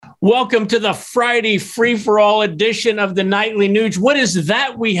Welcome to the Friday free-for-all edition of the Nightly Nuge. What is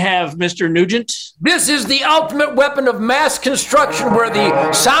that we have, Mr. Nugent? This is the ultimate weapon of mass construction where the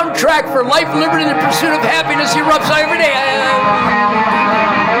soundtrack for life, liberty, and the pursuit of happiness erupts every day.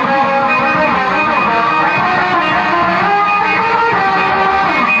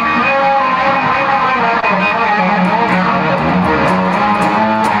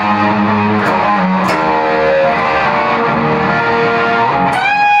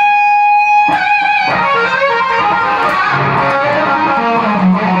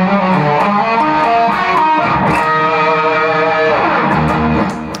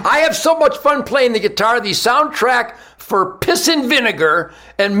 So much fun playing the guitar. The soundtrack for Piss and Vinegar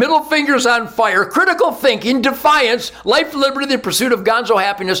and Middle Fingers on Fire, Critical Thinking, Defiance, Life, Liberty, the Pursuit of Gonzo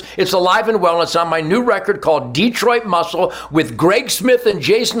Happiness. It's alive and well. It's on my new record called Detroit Muscle with Greg Smith and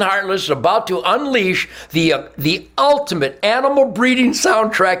Jason Hartless about to unleash the ultimate animal breeding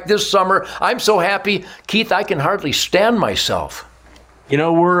soundtrack this summer. I'm so happy, Keith, I can hardly stand myself. You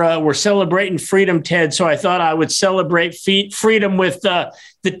know, we're celebrating freedom, Ted, so I thought I would celebrate freedom with the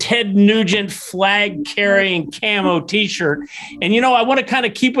Ted Nugent flag-carrying camo T-shirt. And, you know, I want to kind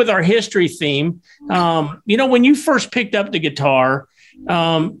of keep with our history theme. You know, when you first picked up the guitar,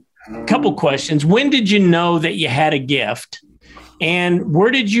 a couple questions. When did you know that you had a gift? And where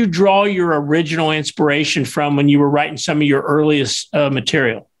did you draw your original inspiration from when you were writing some of your earliest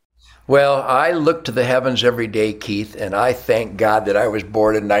material? Well, I look to the heavens every day, Keith, and I thank God that I was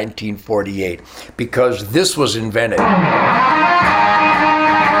born in 1948 because this was invented.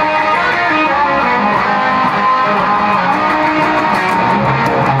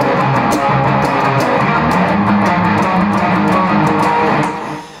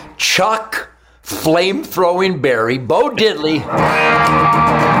 Chuck, flame-throwing Berry, Bo Diddley.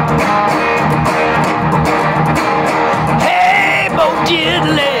 Hey, Bo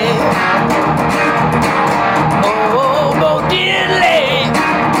Diddley. Oh, Bo Diddley.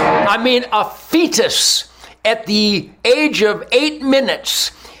 I mean, a fetus at the age of 8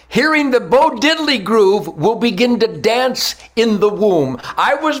 minutes hearing the Bo Diddley groove will begin to dance in the womb.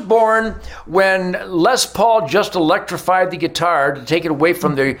 I was born when Les Paul just electrified the guitar to take it away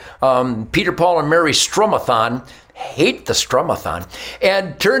from the Peter, Paul, and Mary Strumathon. Hate the Strumathon,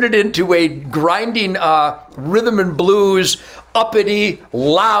 and turned it into a grinding rhythm and blues, uppity,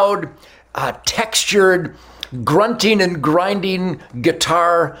 loud, textured, grunting and grinding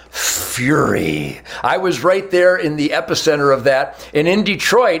guitar fury. I was right there in the epicenter of that. And in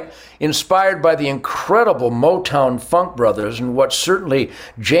Detroit, inspired by the incredible Motown Funk Brothers and what certainly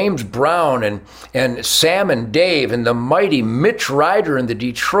James Brown and Sam and Dave and the mighty Mitch Ryder and the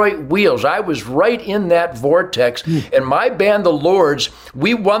Detroit Wheels, I was right in that vortex. And my band, the Lords,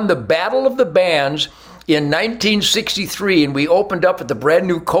 we won the Battle of the Bands in 1963, and we opened up at the brand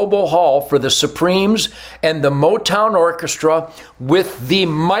new Cobo Hall for the Supremes and the Motown Orchestra with the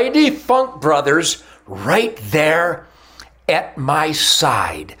mighty Funk Brothers right there at my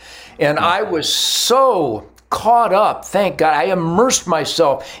side. And I was so caught up, thank God. I immersed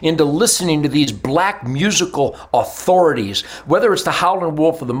myself into listening to these black musical authorities, whether it's the Howlin'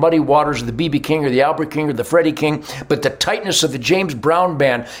 Wolf or the Muddy Waters or the B.B. King or the Albert King or the Freddie King, but the tightness of the James Brown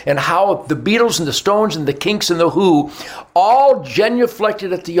Band and how the Beatles and the Stones and the Kinks and the Who all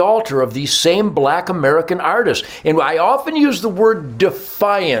genuflected at the altar of these same black American artists. And I often use the word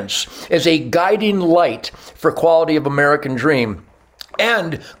defiance as a guiding light for quality of American dream.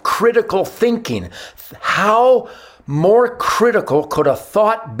 And critical thinking. How more critical could a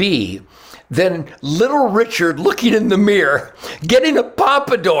thought be than Little Richard looking in the mirror, getting a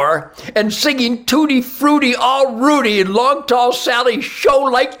pompadour, and singing Tutti Frutti, All Rudy, and Long Tall Sally show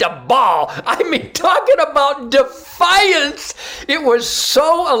like the ball. I mean, talking about defiance. It was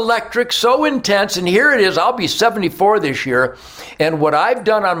so electric, so intense, and here it is. I'll be 74 this year, and what I've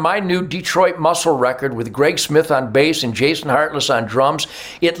done on my new Detroit Muscle record with Greg Smith on bass and Jason Hartless on drums,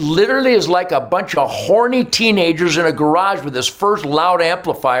 it literally is like a bunch of horny teenagers in a garage with this first loud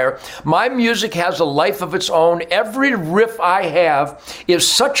amplifier. My music has a life of its own. Every riff I have is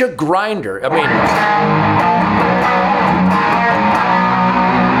such a grinder.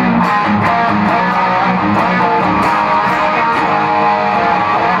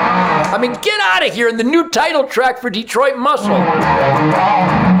 I mean, get out of here in the new title track for Detroit Muscle.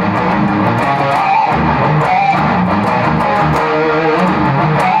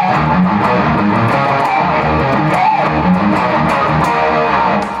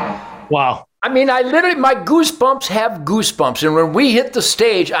 Wow. I mean, I literally, my goosebumps have goosebumps. And when we hit the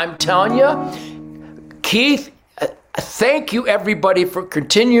stage, I'm telling you, Keith, thank you, everybody, for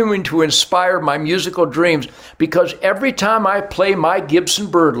continuing to inspire my musical dreams, because every time I play my Gibson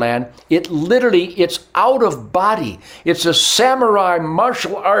Birdland, it's out of body. It's a samurai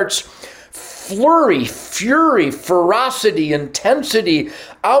martial arts flurry, fury, ferocity, intensity,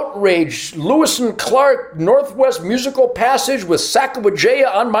 outrage, Lewis and Clark, Northwest Musical Passage with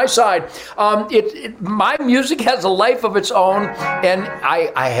Sacagawea on my side. My music has a life of its own, and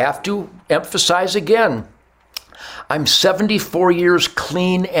I have to emphasize again, I'm 74 years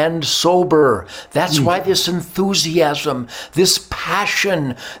clean and sober. That's why this enthusiasm, this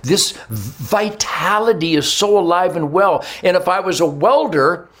passion, this vitality is so alive and well. And if I was a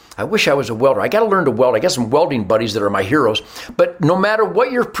welder, I wish I was a welder. I got to learn to weld. I got some welding buddies that are my heroes. But no matter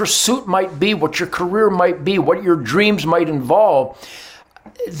what your pursuit might be, what your career might be, what your dreams might involve,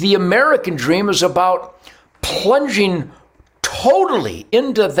 the American dream is about plunging totally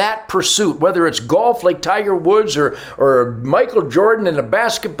into that pursuit, whether it's golf like Tiger Woods or Michael Jordan in the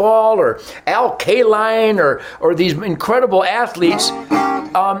basketball or Al Kaline or these incredible athletes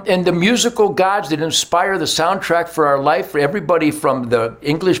and the musical gods that inspire the soundtrack for our life, for everybody from the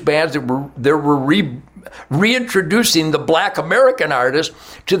English bands that were reintroducing the Black American artists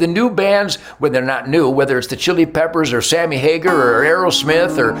to the new bands, when they're not new, whether it's the Chili Peppers or Sammy Hagar or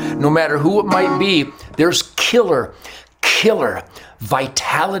Aerosmith or no matter who it might be, there's killer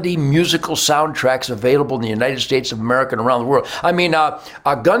vitality musical soundtracks available in the United States of America and around the world. I mean,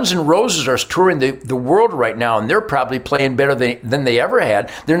 Guns N' Roses are touring the world right now, and they're probably playing better than they ever had.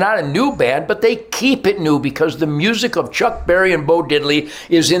 They're not a new band, but they keep it new because the music of Chuck Berry and Bo Diddley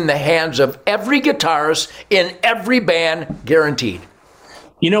is in the hands of every guitarist in every band, guaranteed.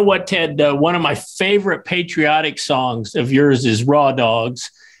 You know what, Ted? One of my favorite patriotic songs of yours is Raw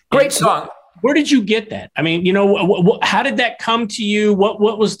Dogs. Great song. Where did you get that? I mean, how did that come to you? What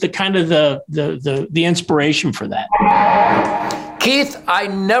was the kind of the inspiration for that? Keith, I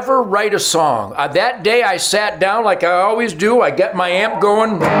never write a song. That day I sat down like I always do. I get my amp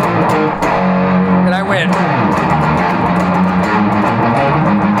going, and I went.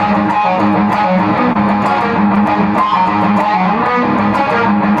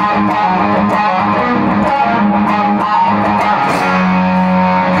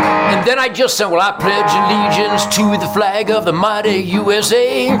 Then I just said, well, I pledge allegiance to the flag of the mighty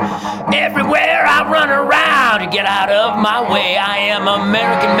USA. Everywhere I run around to get out of my way, I am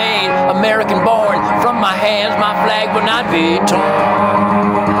American made, American born. From my hands, my flag will not be torn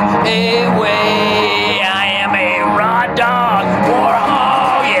away. I am a raw dog, war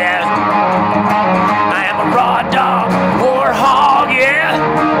hog, yeah. I am a raw dog, war hog, yeah.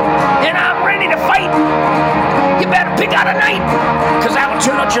 And I'm ready to fight. You better pick out a night, because I will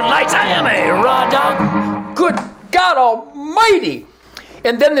turn out your lights. I am a raw dog. Good God Almighty.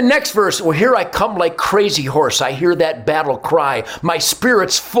 And then the next verse, well, here I come like crazy horse. I hear that battle cry. My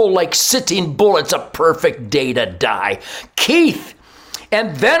spirit's full like sitting bull. It's a perfect day to die. Keith.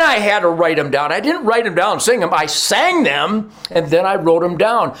 And then I had to write them down. I didn't write them down and sing them. I sang them, and then I wrote them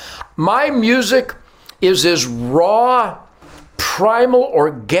down. My music is as raw, primal,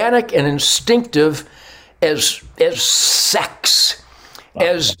 organic, and instinctive as sex,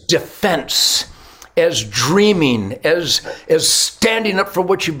 as defense, as dreaming, as standing up for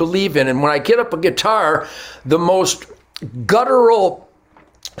what you believe in. And when I get up a guitar, the most guttural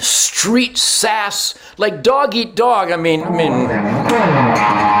street sass, like dog eat dog. I mean.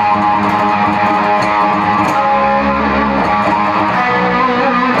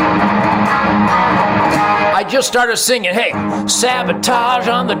 I just started singing, hey, sabotage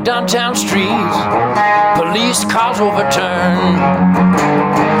on the downtown streets, police cars overturned.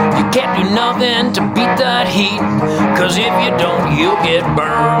 You can't do nothing to beat that heat, cause if you don't, you'll get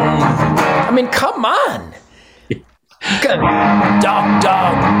burned. I mean, come on. Dog,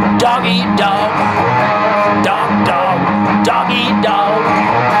 dog, dog eat dog. Dog, dog, dog eat dog.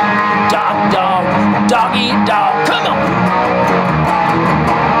 Dog, dog, dog eat dog. Come on.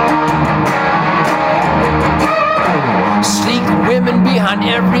 Sleek women behind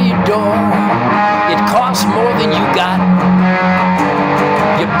every door. It costs more than you got.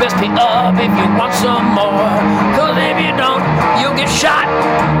 You best pay up if you want some more, cause if you don't, you'll get shot.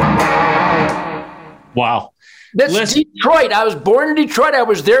 Wow. That's Detroit. I was born in Detroit. I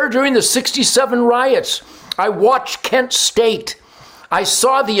was there during the 67 riots. I watched Kent State. I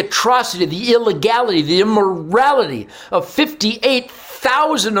saw the atrocity, the illegality, the immorality of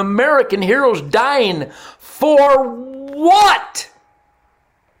 58,000 American heroes dying for what?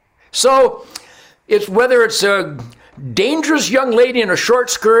 So it's whether it's a dangerous young lady in a short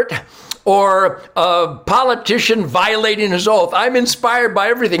skirt or a politician violating his oath. I'm inspired by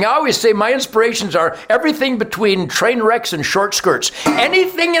everything. I always say my inspirations are everything between train wrecks and short skirts.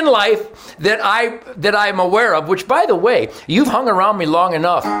 Anything in life that I'm aware of, which, by the way, you've hung around me long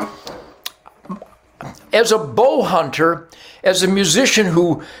enough. As a bow hunter, as a musician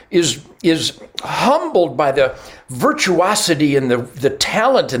who is humbled by the virtuosity and the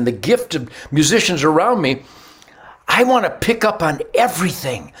talent and the gift of musicians around me, I want to pick up on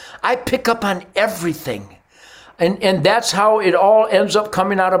everything. I pick up on everything. And that's how it all ends up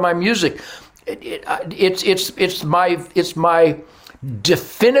coming out of my music. It's my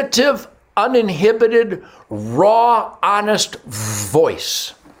definitive, uninhibited, raw, honest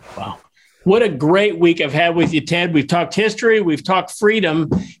voice. Wow. What a great week I've had with you, Ted. We've talked history, we've talked freedom.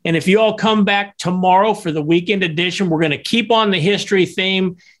 And if you all come back tomorrow for the weekend edition, we're going to keep on the history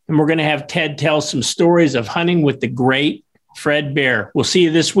theme, and we're going to have Ted tell some stories of hunting with the great Fred Bear. We'll see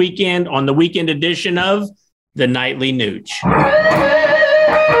you this weekend on the weekend edition of the Nightly Nuge.